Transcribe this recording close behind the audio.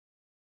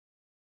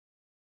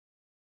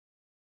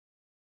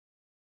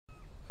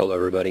Hello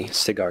everybody,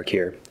 Cigark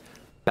here,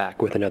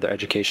 back with another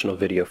educational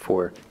video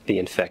for the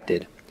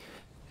infected.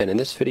 And in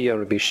this video I'm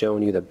going to be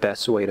showing you the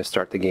best way to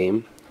start the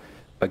game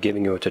by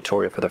giving you a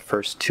tutorial for the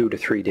first 2 to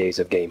 3 days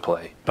of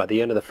gameplay. By the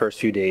end of the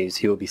first few days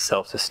he will be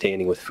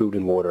self-sustaining with food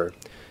and water,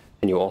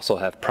 and you'll also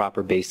have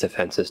proper base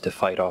defenses to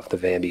fight off the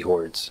Vambi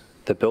hordes.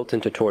 The built-in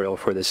tutorial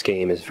for this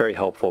game is very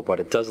helpful, but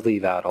it does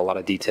leave out a lot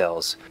of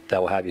details that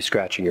will have you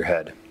scratching your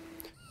head.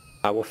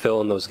 I will fill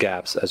in those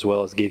gaps as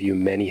well as give you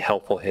many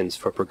helpful hints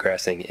for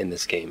progressing in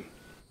this game.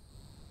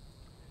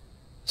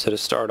 So to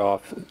start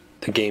off,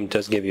 the game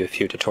does give you a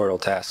few tutorial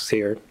tasks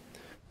here.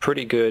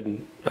 Pretty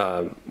good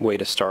way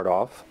to start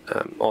off.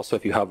 Also,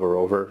 if you hover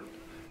over,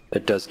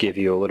 it does give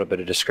you a little bit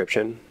of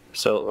description.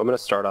 So I'm going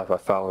to start off by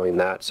following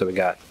that. So we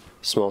got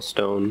small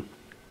stone,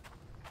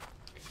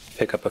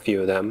 pick up a few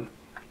of them,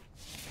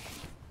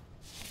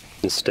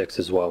 and sticks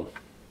as well.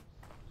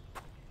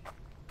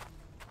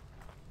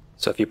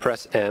 So if you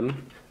press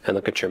M and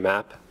look at your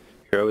map,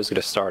 you're always going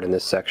to start in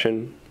this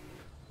section,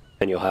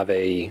 and you'll have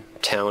a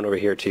town over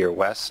here to your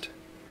west,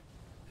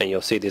 and you'll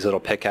see these little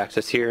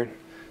pickaxes here.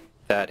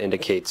 That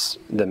indicates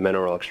the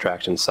mineral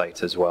extraction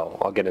sites as well.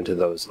 I'll get into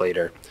those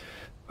later.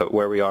 But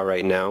where we are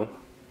right now,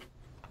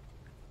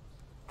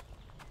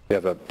 we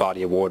have a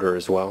body of water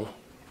as well.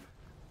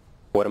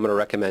 What I'm going to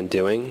recommend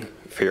doing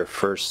for your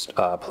first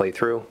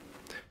playthrough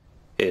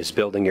is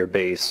building your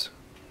base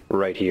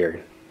right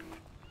here.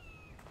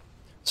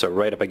 So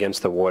right up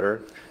against the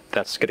water,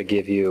 that's going to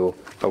give you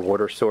a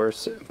water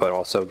source, but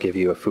also give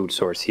you a food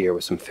source here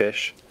with some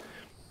fish.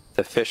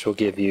 The fish will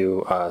give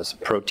you some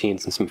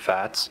proteins and some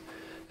fats,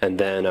 and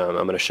then I'm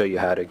going to show you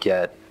how to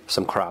get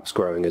some crops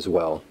growing as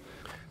well.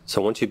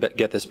 So once you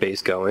get this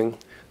base going,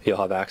 you'll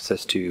have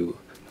access to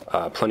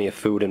plenty of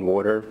food and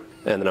water,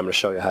 and then I'm going to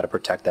show you how to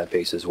protect that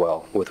base as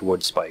well with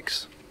wood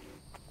spikes.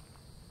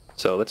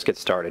 So let's get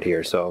started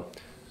here. So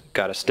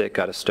got a stick,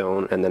 got a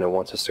stone, and then it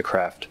wants us to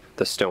craft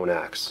the stone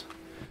axe.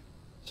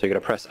 So you're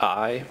going to press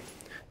I,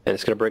 and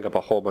it's going to bring up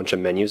a whole bunch of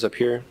menus up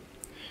here.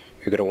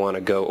 You're going to want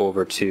to go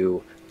over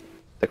to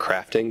the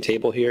crafting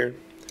table here,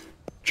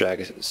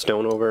 drag a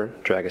stone over,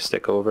 drag a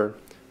stick over,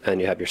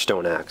 and you have your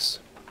stone axe.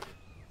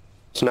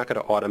 It's not going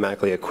to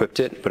automatically equip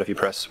it, but if you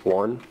press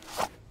 1,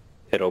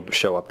 it'll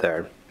show up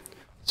there.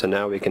 So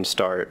now we can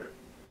start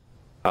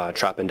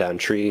chopping down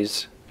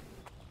trees.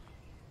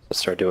 Let's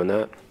start doing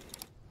that.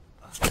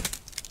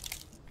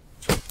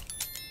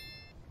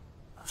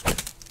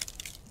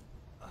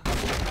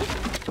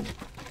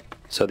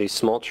 So these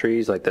small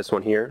trees like this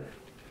one here,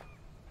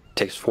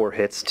 takes 4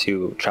 hits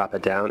to chop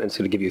it down, and it's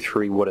going to give you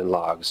 3 wooden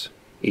logs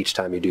each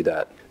time you do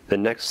that. The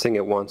next thing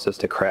it wants us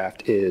to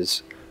craft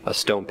is a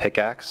stone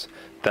pickaxe.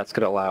 That's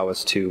going to allow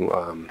us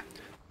to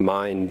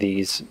mine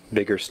these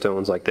bigger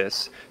stones like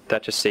this.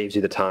 That just saves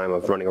you the time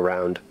of running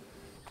around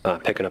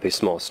picking up these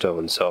small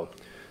stones. So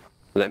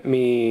let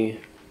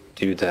me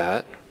do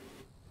that.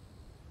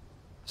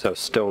 So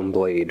stone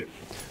blade.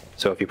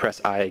 So if you press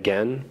I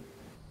again,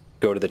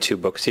 go to the 2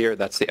 books here,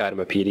 that's the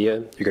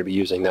Itemopedia. You're going to be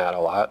using that a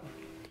lot.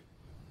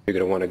 You're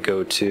going to want to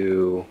go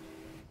to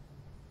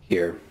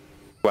here,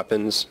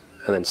 weapons,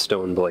 and then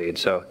stone blade.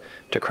 So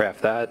to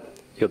craft that,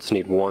 you'll just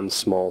need 1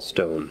 small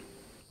stone.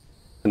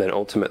 And then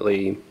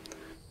ultimately,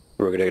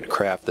 we're going to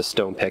craft the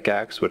stone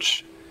pickaxe,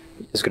 which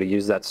is going to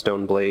use that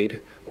stone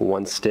blade,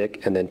 1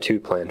 stick, and then 2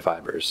 plant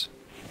fibers.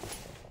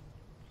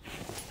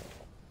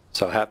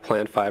 So I have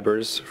plant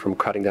fibers from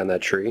cutting down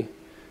that tree,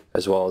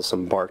 as well as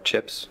some bark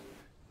chips.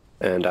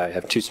 And I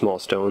have 2 small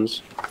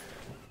stones.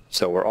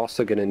 So we're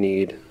also going to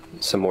need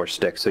some more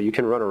sticks. So you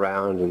can run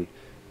around and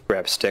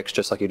grab sticks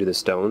just like you do the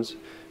stones,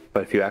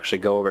 but if you actually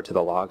go over to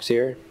the logs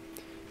here,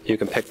 you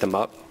can pick them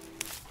up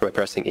by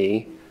pressing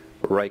E.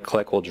 Right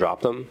click will drop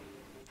them,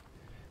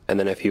 and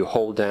then if you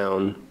hold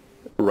down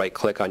right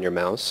click on your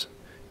mouse,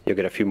 you'll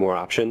get a few more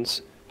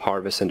options: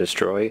 harvest and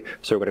destroy.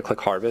 So we're going to click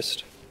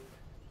harvest,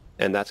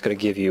 and that's going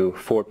to give you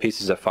 4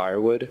 pieces of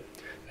firewood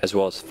as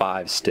well as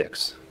 5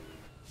 sticks.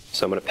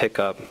 So I'm going to pick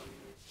up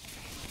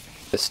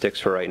the sticks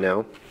for right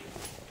now,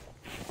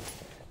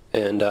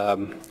 and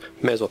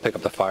may as well pick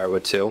up the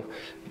firewood too.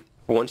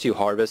 Once you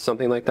harvest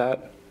something like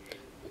that,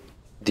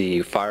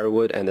 the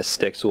firewood and the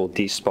sticks will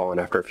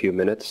despawn after a few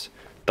minutes.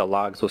 The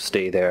logs will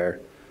stay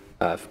there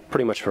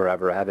pretty much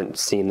forever. I haven't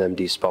seen them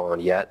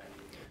despawn yet,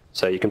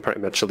 so you can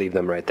pretty much leave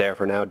them right there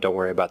for now. Don't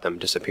worry about them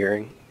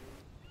disappearing.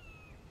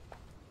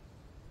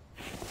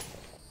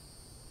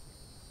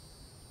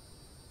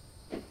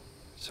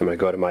 So I'm going to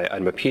go to my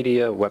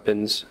Itemopedia,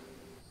 weapons.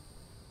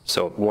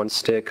 So 1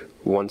 stick,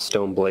 1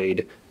 stone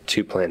blade,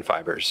 2 plant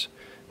fibers.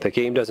 The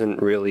game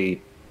doesn't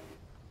really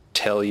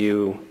tell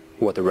you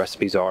what the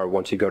recipes are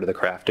once you go to the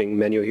crafting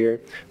menu here,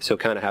 so you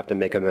kind of have to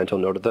make a mental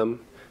note of them.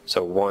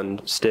 So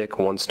 1 stick,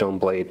 1 stone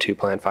blade, 2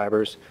 plant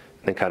fibers,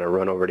 and then kind of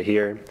run over to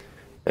here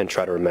and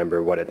try to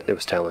remember what it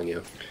was telling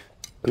you.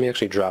 Let me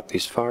actually drop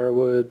these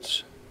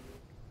firewoods.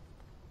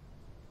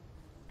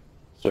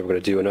 So we're going to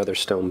do another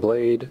stone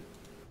blade.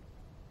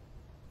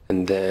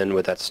 And then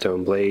with that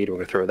stone blade, we're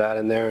going to throw that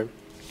in there.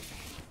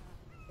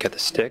 Get the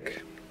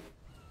stick,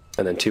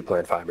 and then 2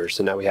 plant fibers.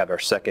 So now we have our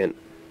second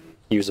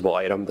usable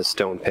item, the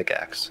stone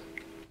pickaxe.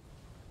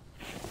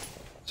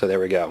 So there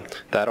we go.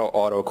 That'll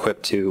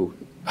auto-equip to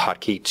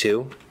hotkey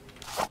 2,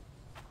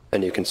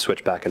 and you can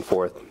switch back and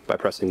forth by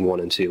pressing 1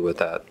 and 2 with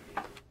that.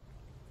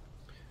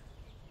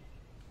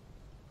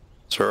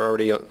 So we're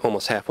already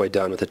almost halfway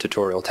done with the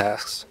tutorial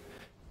tasks.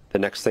 The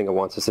next thing it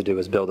wants us to do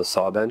is build a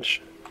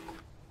Sawbench.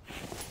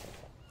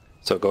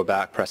 So go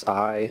back, press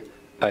I,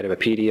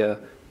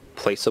 Itemapedia,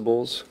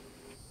 Placeables,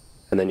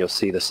 and then you'll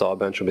see the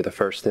Sawbench will be the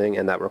first thing,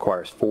 and that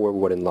requires 4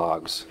 wooden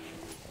logs.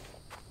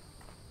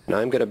 And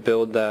I'm going to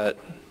build that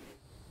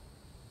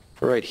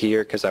right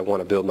here because I want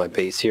to build my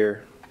base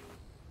here.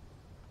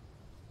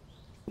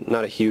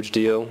 Not a huge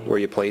deal where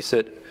you place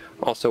it.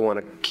 Also want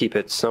to keep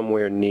it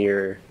somewhere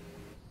near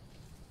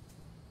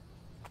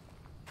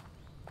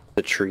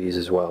the trees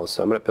as well,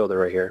 so I'm going to build it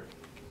right here.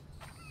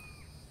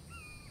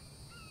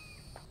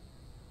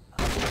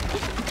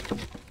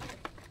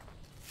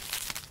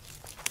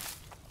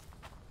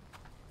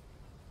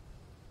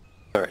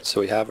 Alright,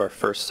 so we have our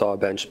first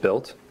Sawbench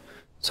built.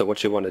 So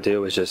what you want to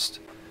do is just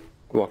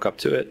walk up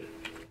to it,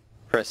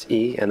 press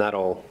E, and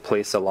that'll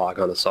place a log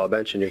on the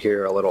Sawbench, and you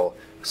hear a little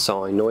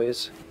sawing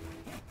noise.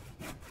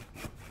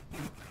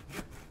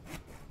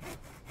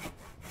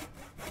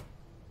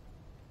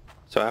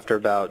 So after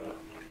about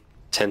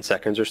 10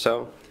 seconds or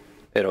so,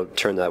 it'll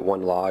turn that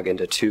one log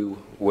into 2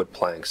 wood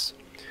planks.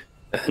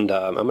 And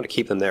I'm going to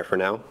keep them there for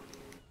now.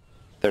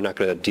 They're not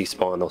going to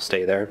despawn, they'll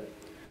stay there.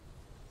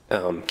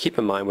 Keep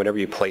in mind, whenever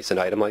you place an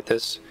item like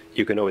this,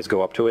 you can always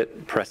go up to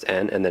it, press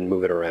N, and then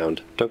move it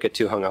around. Don't get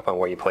too hung up on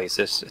where you place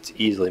this, it's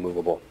easily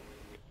movable.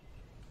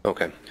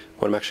 Okay,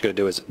 what I'm actually going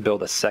to do is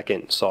build a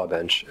second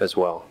Sawbench as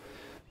well.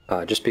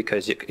 Just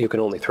because you can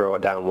only throw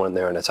it down one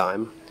there at a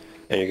time,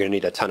 and you're going to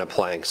need a ton of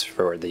planks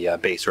for the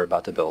base we're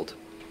about to build.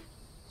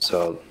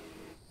 So,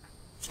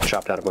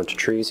 chop down a bunch of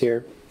trees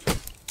here.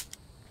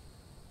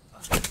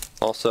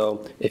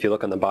 Also, if you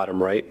look on the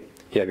bottom right,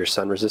 you have your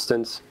sun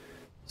resistance.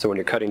 So when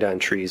you're cutting down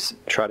trees,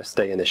 try to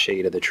stay in the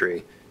shade of the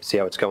tree. See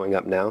how it's going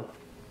up now?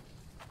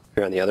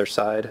 Here on the other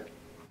side,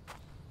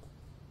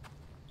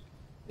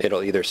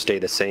 it'll either stay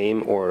the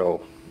same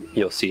or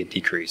you'll see it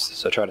decrease.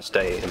 So try to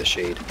stay in the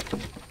shade.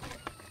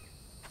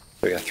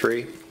 We got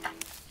 3. So I'm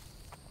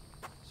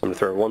going to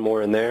throw one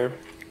more in there.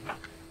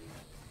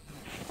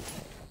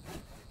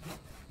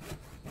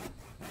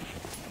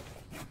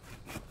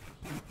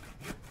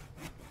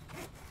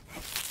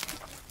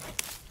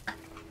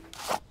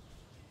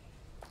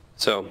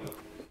 So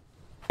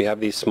we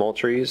have these small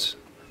trees.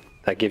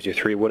 That gives you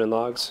 3 wooden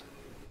logs.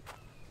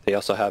 They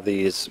also have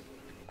these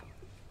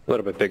a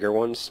little bit bigger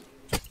ones.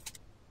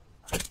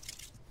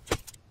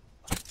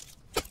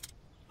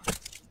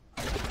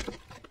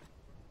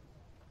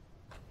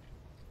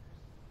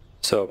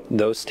 So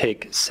those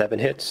take 7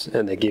 hits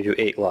and they give you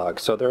 8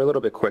 logs. So they're a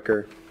little bit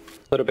quicker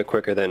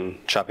than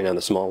chopping down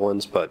the small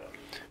ones, but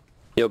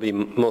you'll be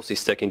mostly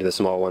sticking to the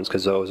small ones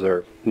because those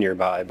are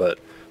nearby. But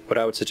what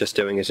I would suggest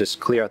doing is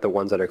just clear out the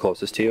ones that are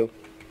closest to you.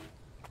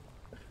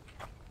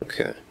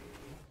 Okay.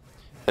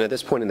 And at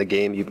this point in the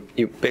game,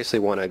 you basically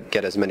want to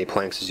get as many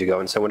planks as you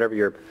go. And so whenever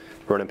you're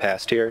running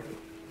past here,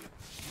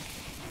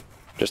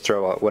 just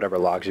throw out whatever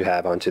logs you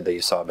have onto the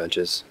saw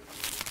benches.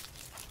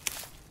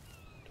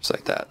 Just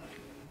like that.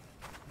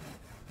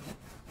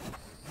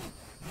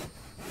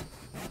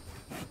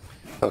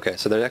 Okay,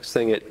 so the next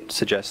thing it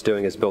suggests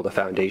doing is build a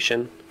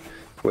foundation,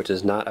 which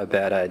is not a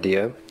bad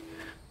idea.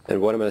 And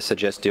what I'm going to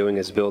suggest doing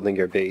is building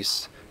your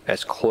base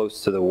as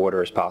close to the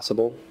water as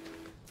possible.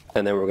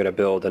 And then we're going to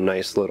build a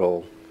nice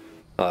little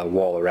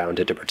wall around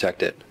it to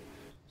protect it.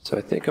 So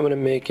I think I'm going to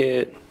make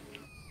it,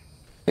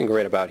 I think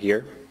right about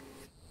here.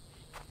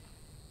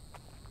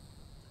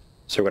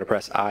 So we're going to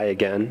press I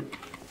again.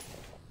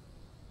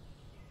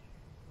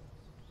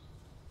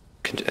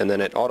 And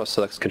then it auto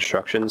selects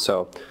construction.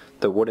 So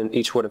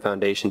each wooden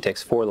foundation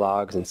takes 4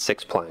 logs and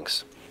 6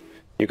 planks.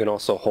 You can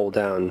also hold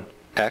down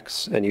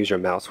X and use your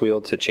mouse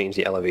wheel to change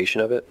the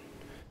elevation of it.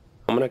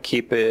 I'm going to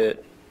keep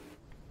it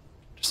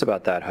just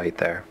about that height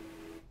there.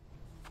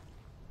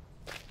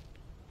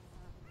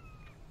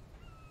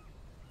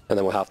 And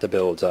then we'll have to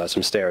build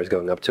some stairs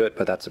going up to it,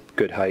 but that's a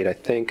good height, I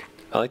think.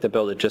 I like to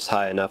build it just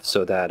high enough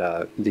so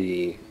that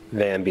the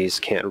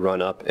Vambies can't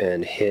run up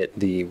and hit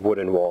the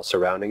wooden wall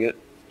surrounding it.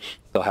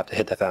 They'll have to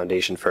hit the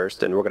foundation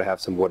first, and we're going to have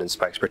some wooden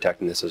spikes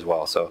protecting this as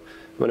well. So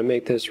I'm going to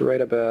make this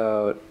right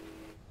about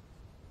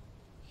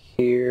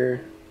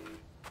here.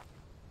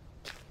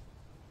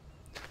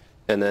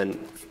 And then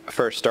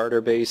for a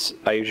starter base,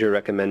 I usually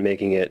recommend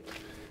making it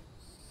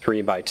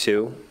 3 by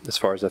 2 as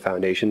far as the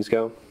foundations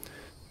go.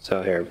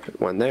 So here,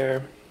 put one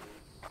there.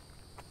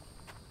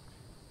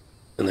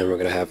 And then we're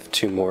going to have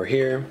 2 more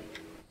here.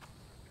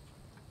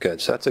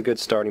 Good, so that's a good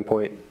starting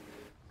point.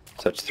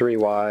 So it's 3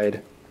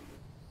 wide,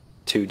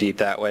 2 deep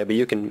that way, but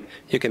you can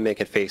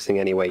make it facing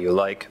any way you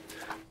like.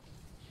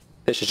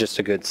 This is just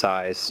a good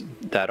size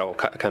that'll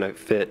kind of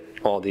fit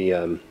all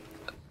the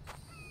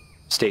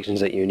stations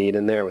that you need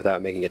in there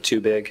without making it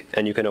too big,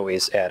 and you can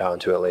always add on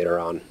to it later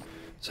on.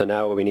 So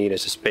now what we need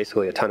is just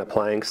basically a ton of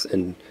planks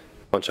and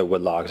a bunch of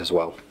wood logs as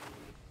well.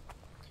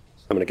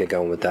 I'm going to get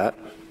going with that.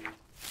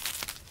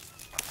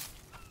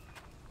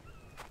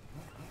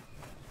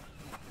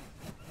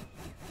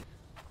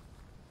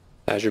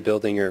 As you're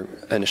building your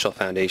initial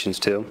foundations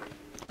too,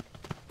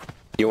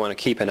 you want to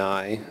keep an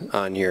eye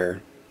on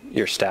your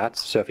stats.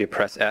 So if you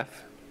press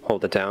F,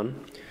 hold it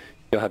down,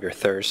 you'll have your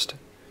thirst.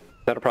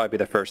 That'll probably be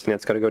the first thing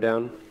that's going to go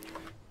down.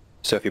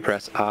 So if you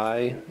press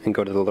I and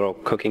go to the little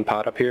cooking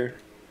pot up here,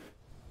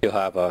 you'll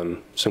have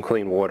some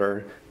clean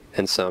water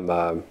and some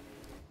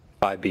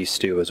 5B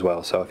stew as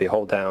well. So if you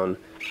hold down,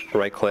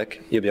 right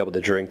click, you'll be able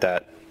to drink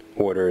that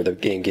water the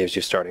game gives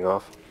you starting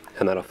off,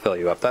 and that'll fill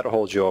you up. That'll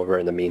hold you over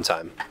in the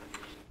meantime.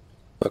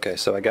 Okay,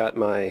 so I got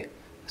my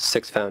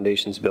 6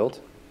 foundations built,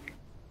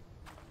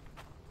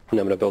 and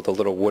I'm going to build a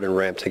little wooden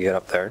ramp to get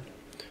up there.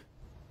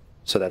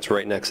 So that's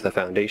right next to the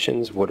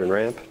foundations, wooden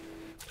ramp.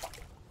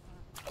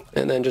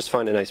 And then just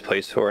find a nice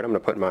place for it. I'm going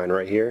to put mine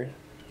right here.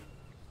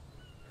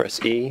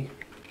 Press E,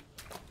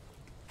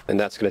 and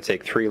that's going to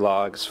take 3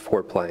 logs,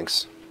 4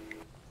 planks.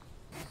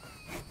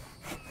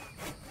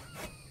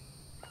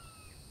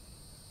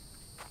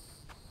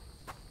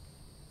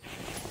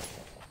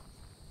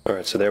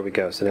 Alright, so there we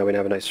go. So now we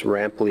have a nice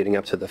ramp leading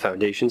up to the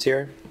foundations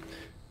here.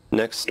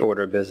 Next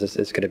order of business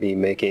is going to be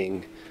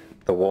making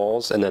the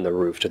walls and then the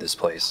roof to this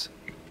place.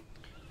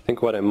 I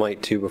think what I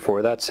might do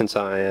before that, since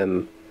I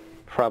am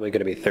probably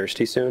going to be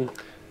thirsty soon, I'm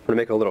going to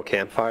make a little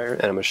campfire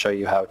and I'm going to show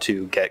you how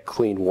to get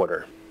clean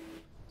water.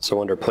 So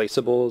under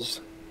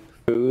placeables,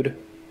 food,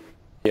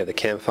 you have the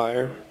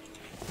campfire.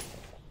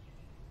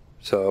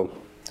 So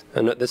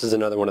this is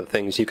another one of the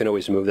things, you can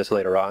always move this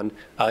later on.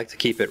 I like to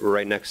keep it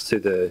right next to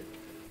the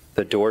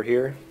door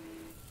here,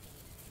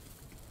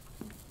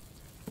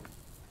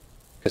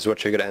 because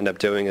what you're going to end up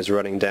doing is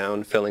running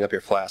down, filling up your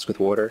flask with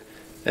water,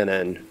 and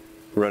then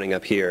running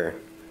up here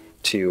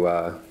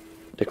to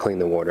clean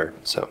the water.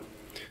 So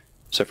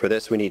for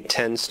this we need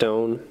 10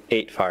 stone,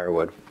 8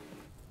 firewood.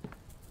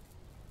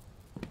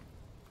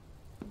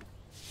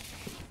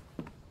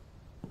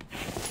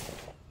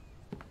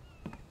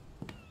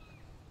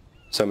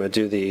 So I'm going to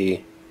do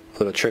the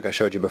little trick I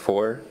showed you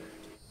before.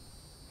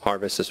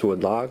 Harvest this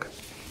wood log.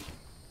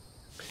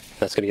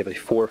 That's going to give me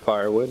 4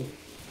 firewood.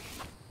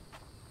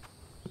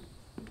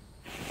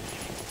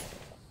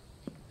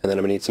 And then I'm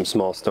going to need some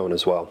small stone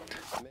as well.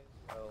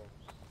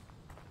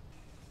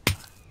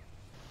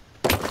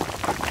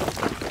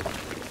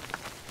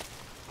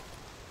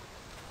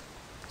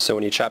 So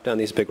when you chop down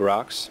these big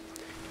rocks,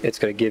 it's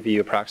going to give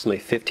you approximately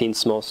 15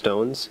 small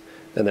stones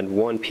and then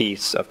 1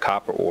 piece of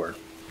copper ore.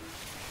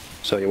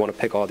 So you want to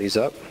pick all these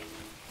up.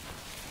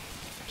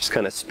 Just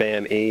kind of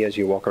spam E as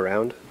you walk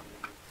around.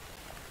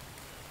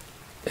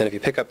 And if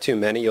you pick up too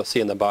many, you'll see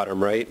in the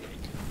bottom right,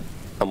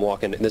 I'm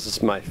walking, this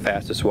is my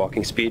fastest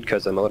walking speed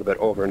because I'm a little bit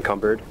over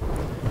encumbered.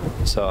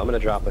 So I'm going to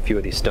drop a few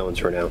of these stones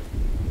for now.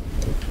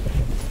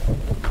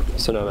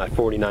 So now I'm at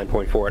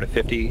 49.4 out of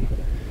 50,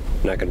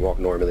 and I can walk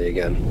normally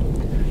again.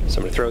 So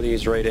I'm going to throw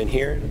these right in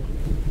here.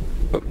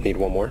 Oh, need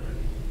one more.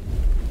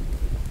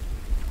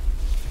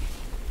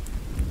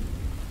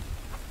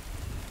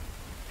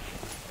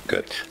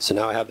 Good. So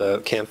now I have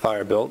the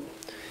campfire built.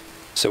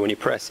 So when you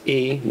press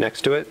E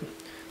next to it,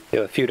 you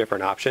have a few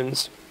different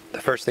options.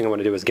 The first thing I want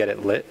to do is get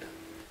it lit.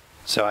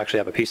 So I actually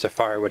have a piece of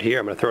firewood here.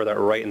 I'm going to throw that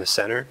right in the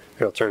center.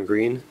 It'll turn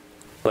green.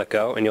 Let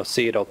go, and you'll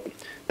see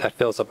that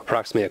fills up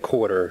approximately a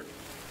quarter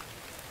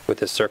with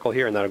this circle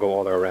here, and that'll go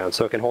all the way around.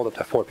 So it can hold up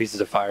to 4 pieces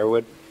of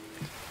firewood.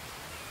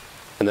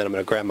 And then I'm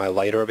going to grab my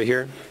lighter over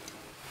here.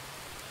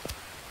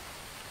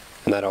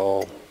 And that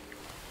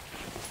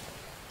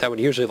would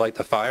usually light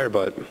the fire,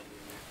 but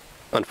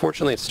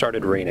unfortunately it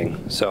started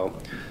raining. So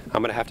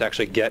I'm going to have to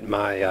actually get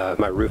my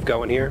roof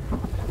going here.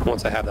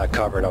 Once I have that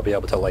covered, I'll be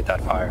able to light that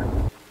fire.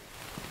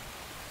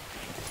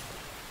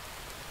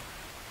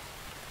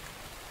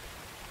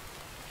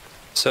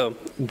 So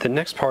the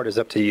next part is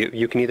up to you.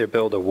 You can either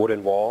build a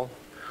wooden wall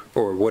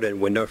or a wooden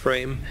window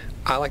frame.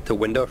 I like the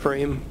window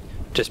frame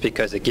just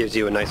because it gives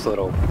you a nice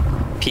little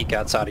peek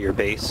outside of your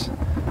base.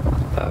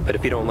 But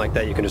if you don't like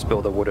that, you can just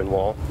build a wooden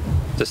wall.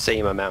 It's the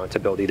same amount to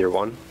build either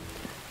one.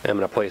 And I'm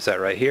going to place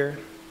that right here.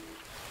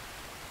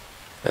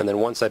 And then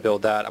once I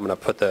build that, I'm going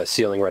to put the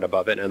ceiling right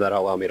above it, and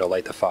that'll allow me to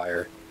light the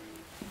fire.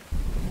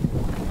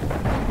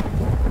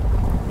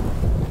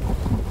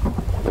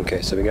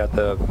 Okay, so we got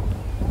the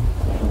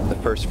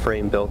first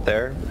frame built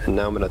there, and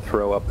now I'm going to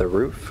throw up the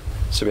roof.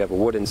 So we have a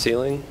wooden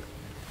ceiling.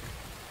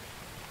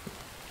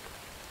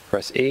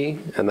 Press E,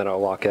 and then I'll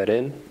lock that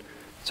in.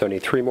 So I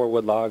need 3 more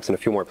wood logs and a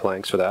few more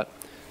planks for that.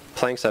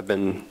 Planks I've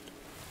been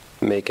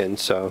making,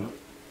 so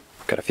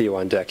got a few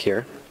on deck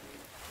here.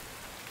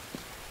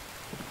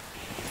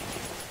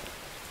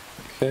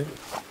 Okay.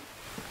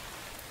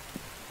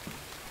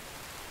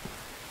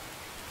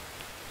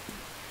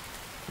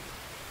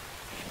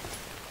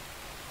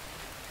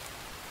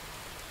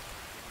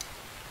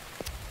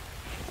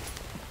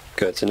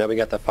 Good, so now we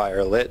got the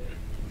fire lit.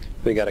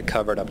 We got it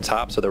covered up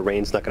top so the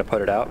rain's not going to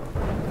put it out.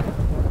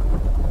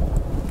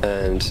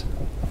 And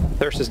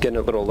thirst is getting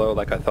a little low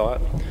like I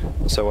thought.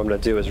 So what I'm going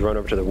to do is run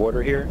over to the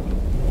water here,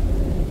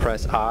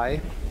 press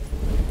I,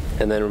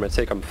 And then we're going to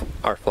take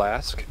our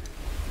flask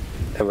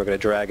and we're going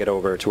to drag it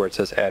over to where it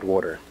says add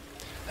water.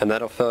 And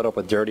that'll fill it up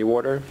with dirty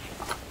water.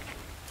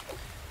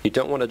 You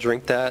don't want to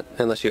drink that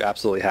unless you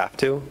absolutely have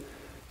to,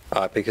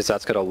 because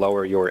that's going to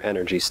lower your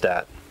energy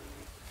stat.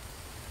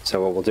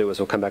 So what we'll do is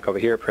we'll come back over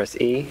here, press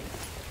E,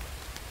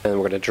 and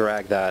we're going to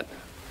drag that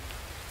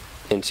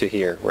into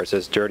here where it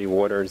says dirty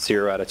water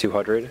 0 out of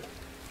 200.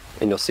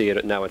 And you'll see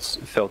it now, it's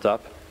filled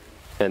up.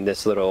 And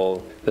this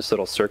little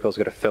circle is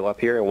going to fill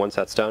up here, and once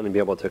that's done, we'll be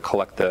able to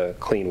collect the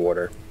clean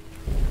water.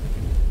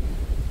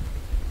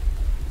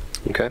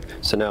 Okay,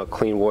 so now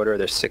clean water,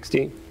 there's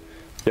 60.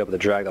 Be able to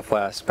drag the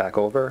flask back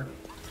over,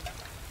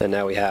 and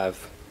now we have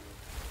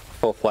a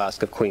full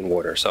flask of clean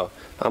water. So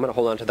I'm going to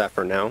hold on to that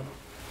for now.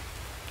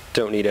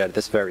 Don't need it at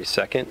this very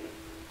second.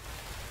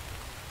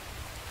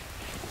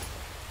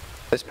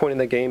 At this point in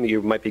the game,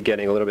 you might be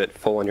getting a little bit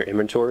full on your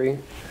inventory.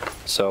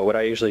 So what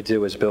I usually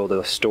do is build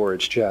a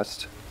storage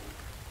chest.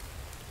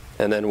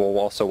 And then we'll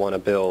also want to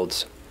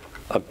build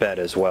a bed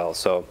as well.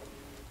 So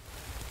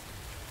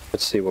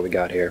let's see what we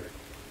got here.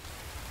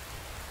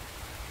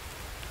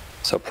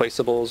 So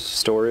placeables,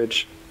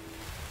 storage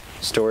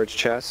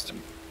chest.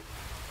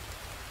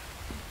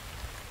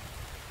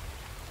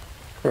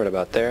 Right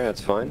about there, that's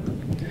fine.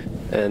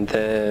 And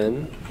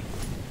then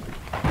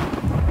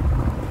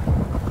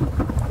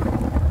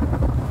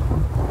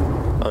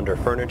under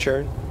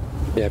furniture,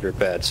 you have your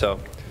bed. So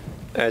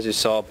as you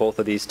saw, both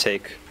of these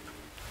take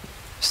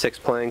 6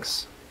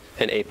 planks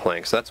and 8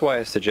 planks. That's why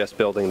I suggest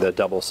building the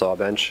double saw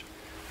bench.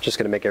 Just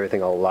going to make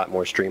everything a lot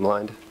more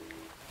streamlined.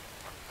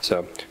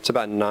 So it's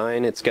about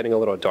 9. It's getting a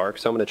little dark,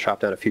 so I'm going to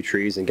chop down a few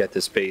trees and get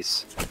this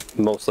base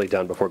mostly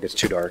done before it gets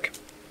too dark.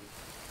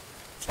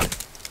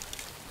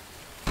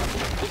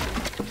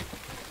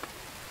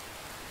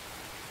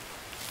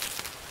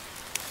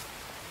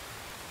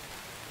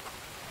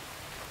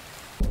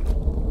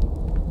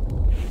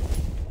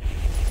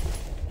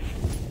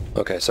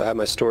 Okay, so I have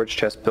my storage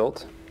chest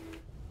built.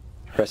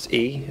 Press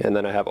E, and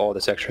then I have all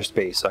this extra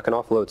space. So I can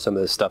offload some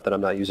of this stuff that I'm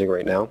not using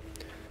right now.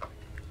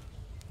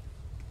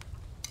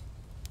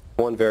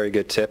 One very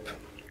good tip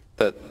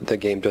that the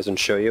game doesn't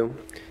show you,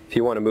 if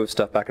you want to move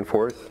stuff back and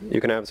forth,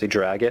 you can obviously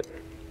drag it.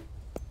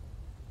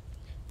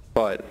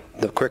 But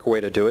the quick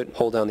way to do it,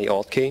 hold down the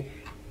Alt key,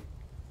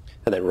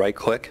 and then right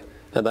click,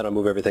 and that'll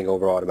move everything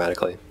over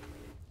automatically.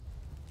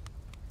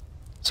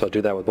 So I'll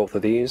do that with both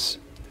of these,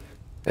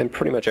 and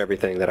pretty much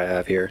everything that I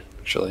have here,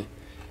 actually.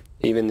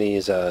 Even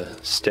these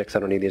sticks,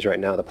 I don't need these right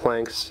now. The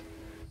planks,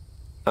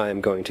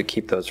 I'm going to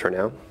keep those for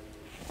now.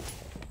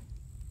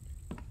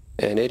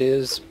 And it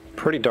is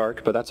pretty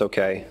dark, but that's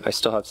okay. I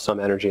still have some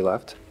energy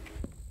left.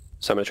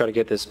 So I'm going to try to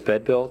get this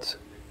bed built,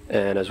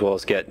 and as well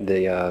as get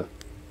the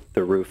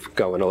roof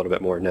going a little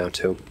bit more now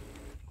too.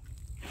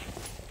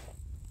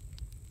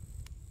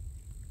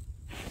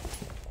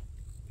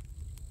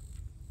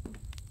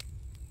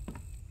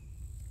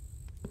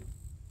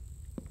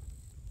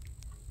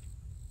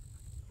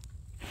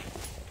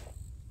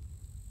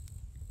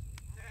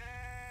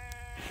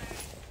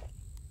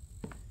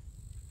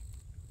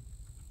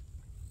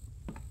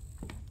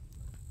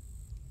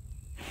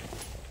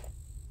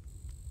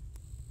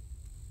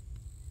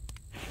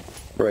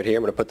 Right here,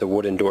 I'm going to put the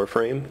wooden door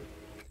frame,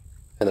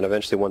 and then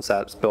eventually once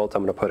that's built,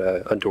 I'm going to put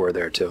a door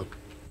there too.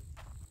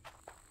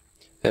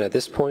 And at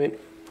this point,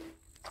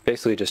 it's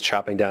basically just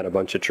chopping down a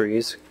bunch of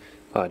trees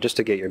just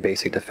to get your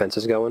basic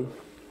defenses going.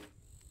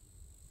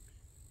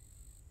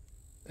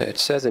 It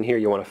says in here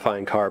you want to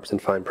find carbs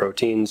and find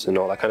proteins and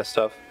all that kind of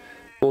stuff.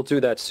 We'll do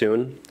that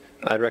soon.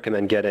 I'd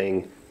recommend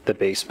getting the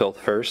base built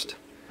first,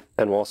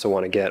 and we'll also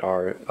want to get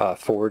our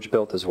forge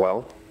built as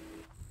well.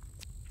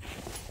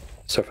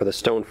 So for the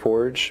stone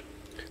forge,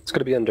 it's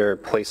going to be under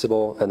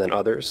placeable and then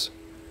others.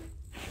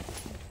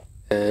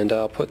 And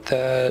I'll put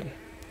that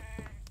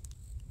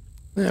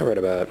right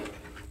about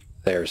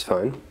there is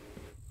fine.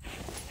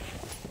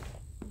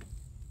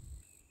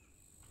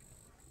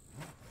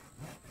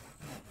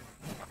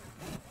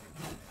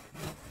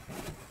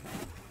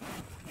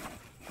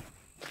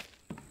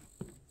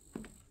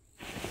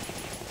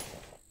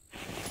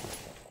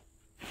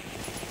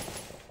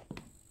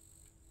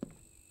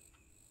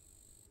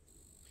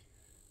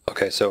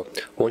 Okay, so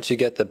once you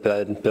get the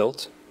bed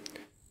built,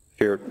 if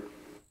you're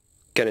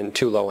getting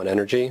too low on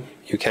energy,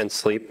 you can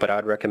sleep, but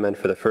I'd recommend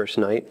for the first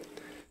night,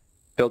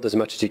 build as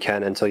much as you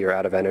can until you're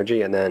out of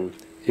energy, and then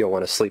you'll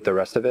want to sleep the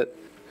rest of it.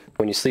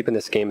 When you sleep in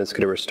this game, it's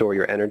going to restore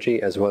your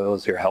energy as well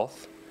as your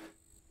health.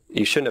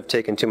 You shouldn't have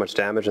taken too much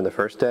damage in the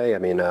first day, I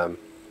mean,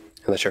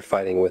 unless you're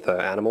fighting with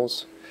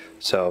animals.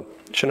 So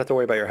you shouldn't have to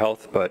worry about your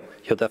health, but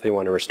you'll definitely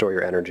want to restore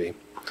your energy.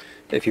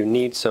 If you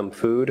need some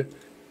food,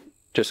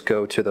 just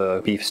go to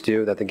the beef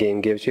stew that the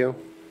game gives you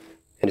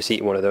and just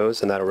eat one of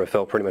those, and that'll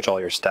refill pretty much all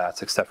your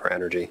stats except for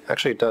energy.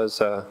 Actually, it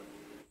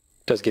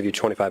does give you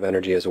 25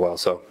 energy as well.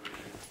 So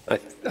I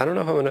don't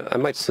know how I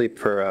might sleep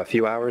for a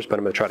few hours, but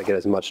I'm going to try to get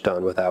as much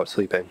done without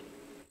sleeping.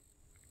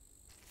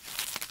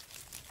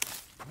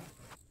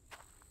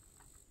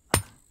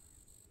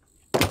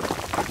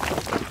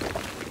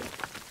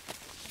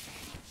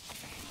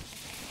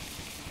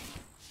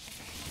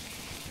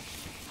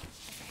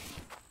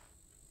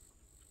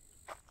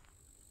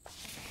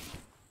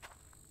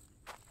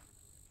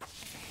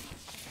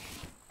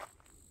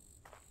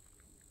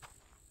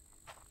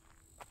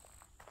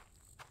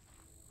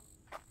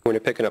 when you're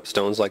picking up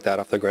stones like that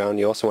off the ground,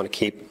 you also want to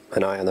keep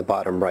an eye on the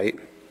bottom right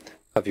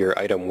of your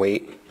item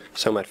weight.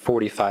 So I'm at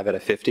 45 out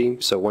of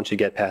 50, so once you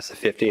get past the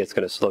 50, it's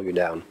going to slow you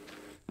down.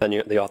 Then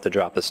you'll have to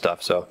drop the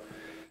stuff. So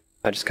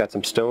I just got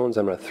some stones.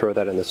 I'm going to throw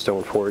that in the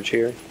stone forge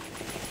here.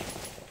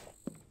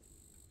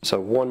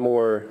 So one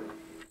more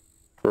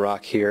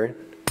rock here,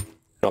 and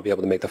I'll be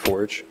able to make the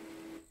forge.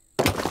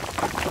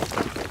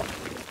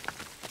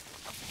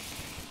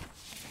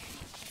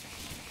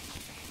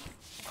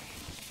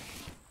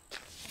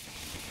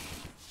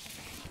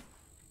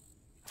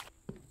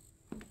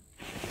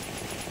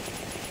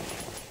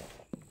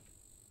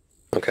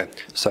 Okay,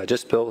 so I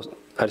just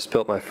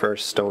built my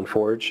first stone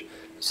forge.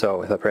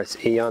 So if I press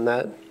E on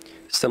that,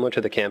 similar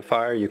to the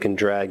campfire, you can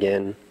drag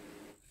in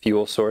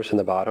fuel source in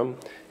the bottom,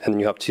 and then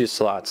you have 2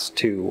 slots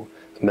to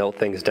melt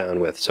things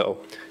down with. So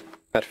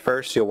at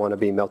first you'll want to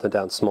be melting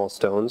down small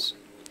stones.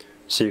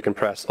 So you can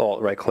press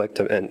Alt right click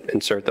to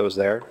insert those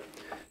there.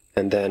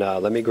 And then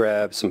let me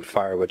grab some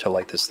firewood to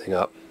light this thing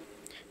up.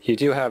 You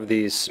do have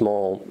these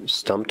small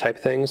stump type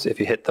things. If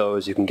you hit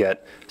those, you can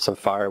get some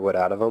firewood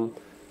out of them.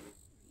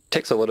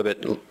 Takes a little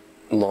bit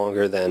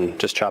longer than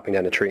just chopping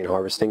down a tree and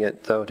harvesting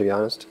it, though, to be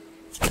honest.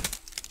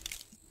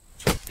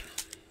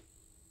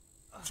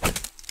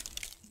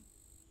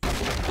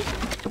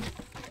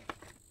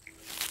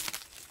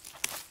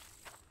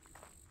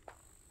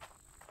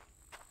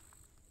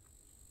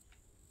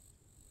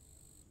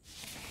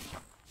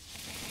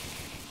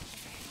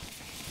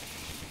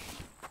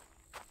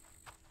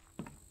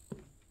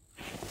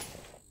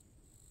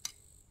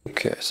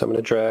 Okay, so I'm going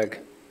to drag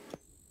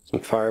some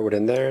firewood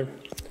in there,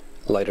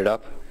 light it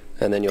up,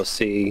 and then you'll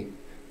see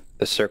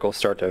the circle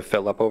start to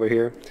fill up over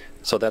here.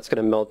 So that's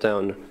going to melt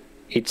down.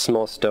 Each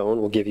small stone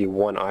will give you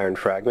 1 iron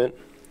fragment.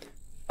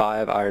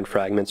 5 iron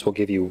fragments will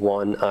give you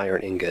 1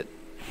 iron ingot.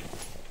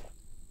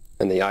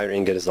 And the iron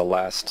ingot is the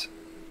last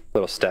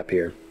little step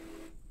here.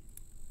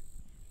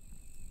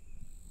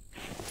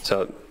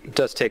 So it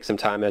does take some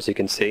time, as you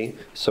can see.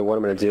 So what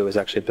I'm going to do is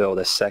actually build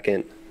a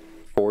second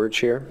forge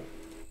here.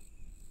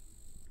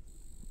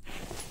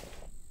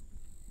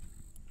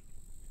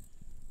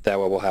 That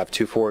way we'll have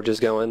 2 forges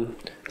going,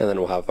 and then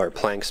we'll have our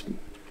planks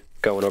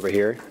going over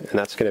here, and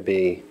that's going to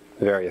be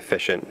very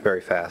efficient,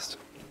 very fast.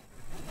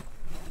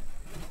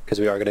 Because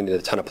we are going to need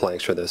a ton of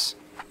planks for this.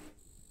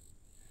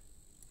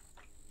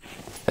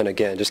 And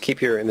again, just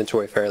keep your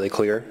inventory fairly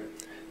clear.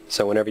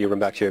 So whenever you run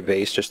back to your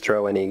base, just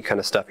throw any kind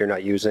of stuff you're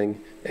not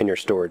using in your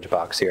storage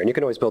box here. And you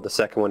can always build a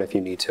second one if you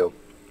need to.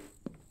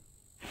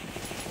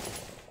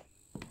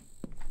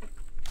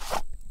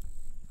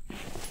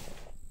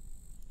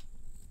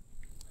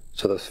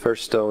 So those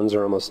first stones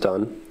are almost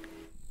done.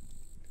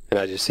 And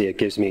as you see, it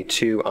gives me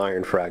 2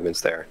 iron fragments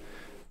there.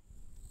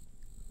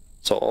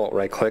 So Alt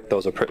right click,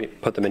 those will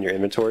put them in your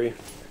inventory.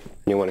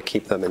 And you want to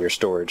keep them in your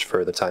storage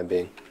for the time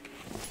being.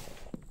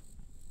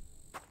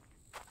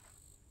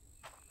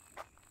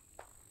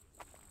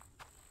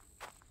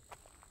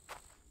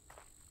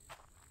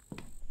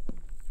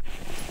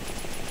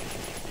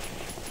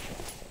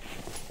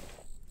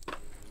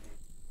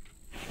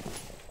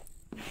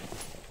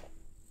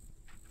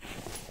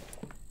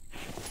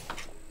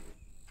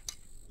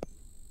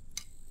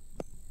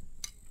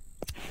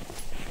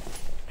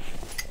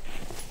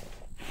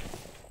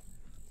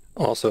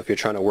 Also, if you're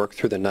trying to work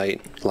through the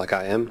night like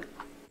I am, and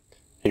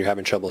you're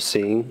having trouble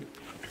seeing,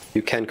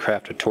 you can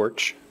craft a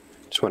torch.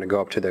 Just want to go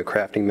up to the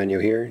crafting menu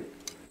here.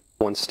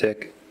 1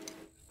 stick,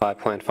 5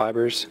 plant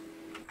fibers.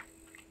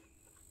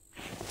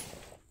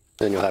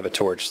 Then you'll have a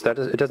torch.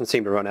 It doesn't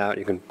seem to run out.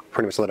 You can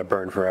pretty much let it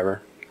burn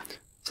forever.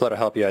 So that'll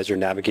help you as you're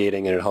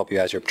navigating, and it'll help you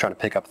as you're trying to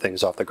pick up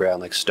things off the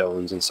ground like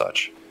stones and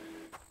such.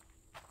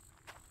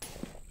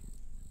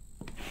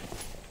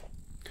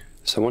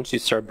 So once you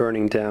start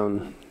burning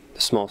down the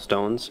small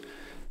stones,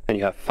 and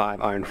you have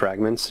 5 iron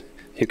fragments,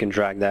 you can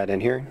drag that in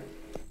here,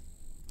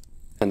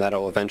 and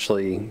that'll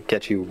eventually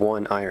get you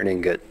 1 iron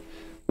ingot,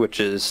 which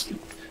is,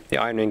 the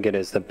iron ingot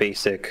is the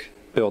basic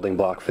building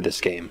block for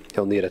this game.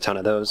 You'll need a ton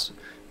of those,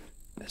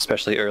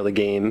 especially early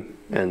game,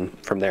 and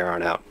from there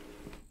on out.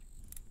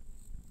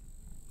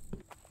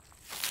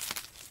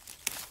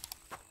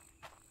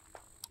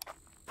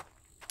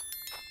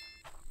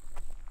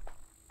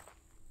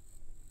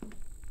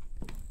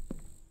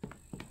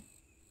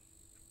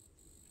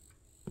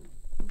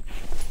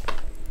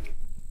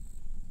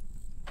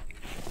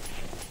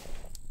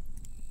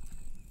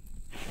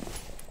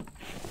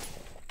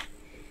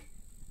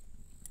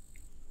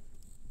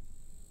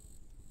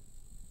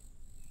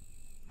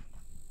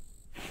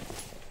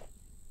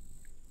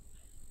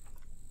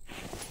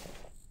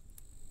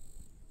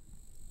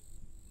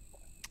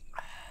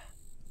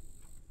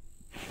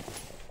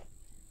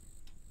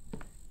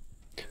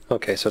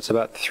 Okay, so it's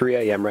about 3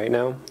 a.m. right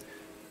now,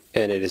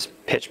 and it is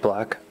pitch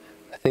black.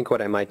 I think what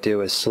I might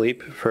do is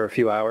sleep for a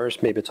few hours,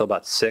 maybe until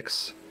about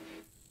 6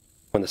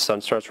 when the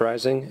sun starts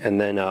rising, and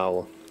then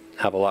I'll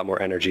have a lot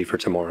more energy for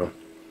tomorrow.